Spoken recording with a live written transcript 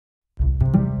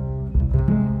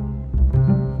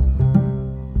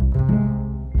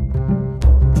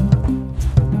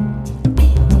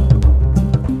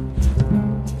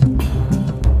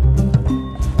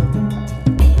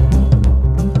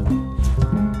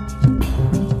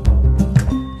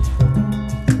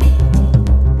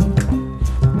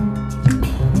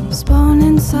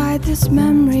this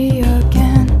memory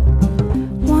again.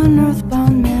 One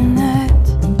earthbound minute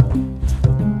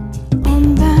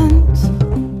unbent.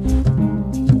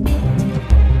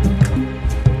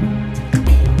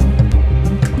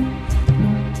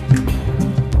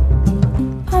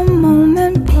 A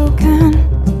moment broken,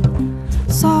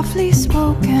 softly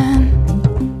spoken,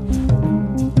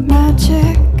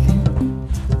 magic.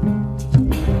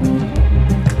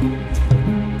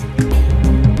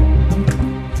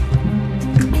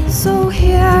 So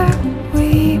here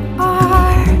we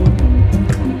are.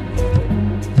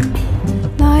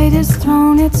 Night has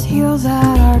thrown its heels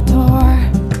at our door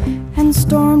and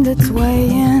stormed its way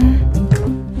in,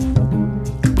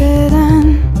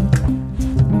 bidden.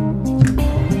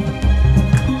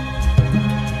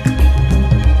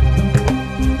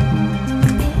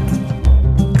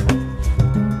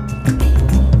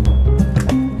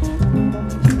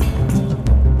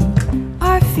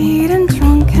 Our feet in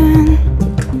drunken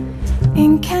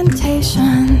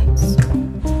incantations,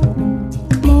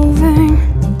 moving.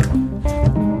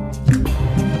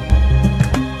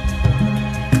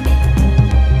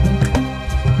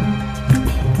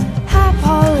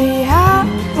 Happily,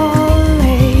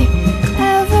 happily,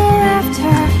 ever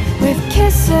after, with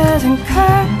kisses and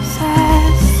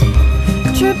curses,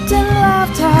 dripped in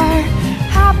laughter.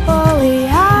 Happily,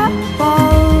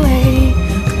 happily,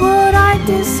 would I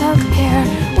disappear?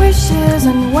 Wishes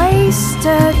and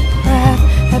wasted breath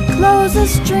that blows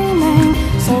us dreaming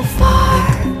so far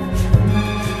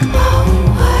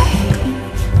away.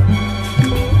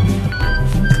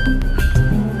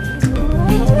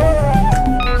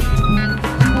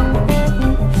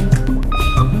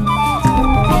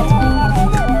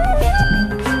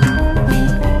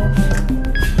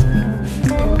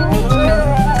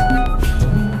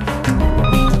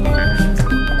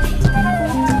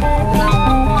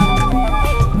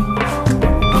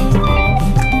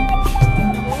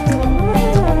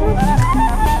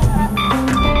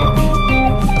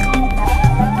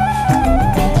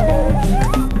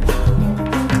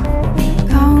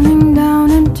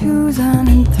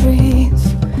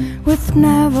 With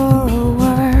never a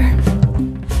word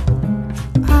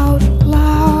out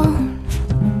loud.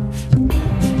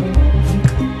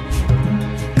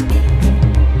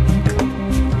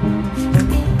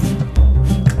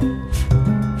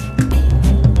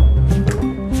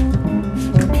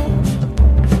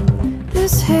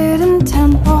 This hidden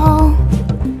tempo,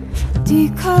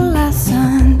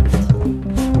 decoalescent,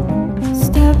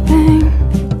 stepping.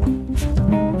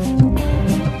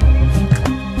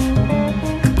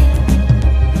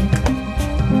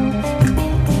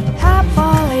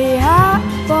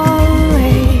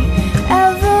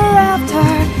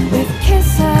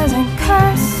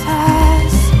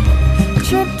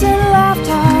 Tripped in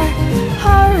laughter,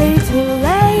 hurry to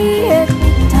lay it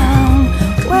down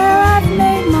where I've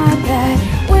made my bed.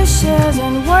 Wishes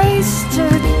and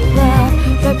wasted breath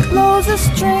that blows us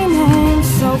dreaming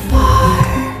so far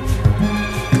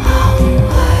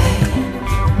away.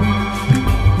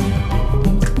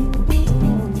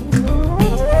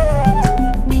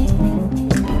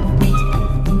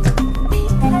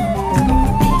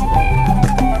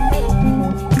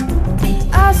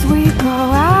 As we go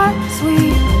out, we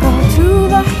go to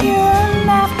the here and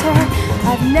after.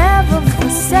 I've never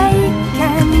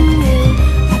forsaken you.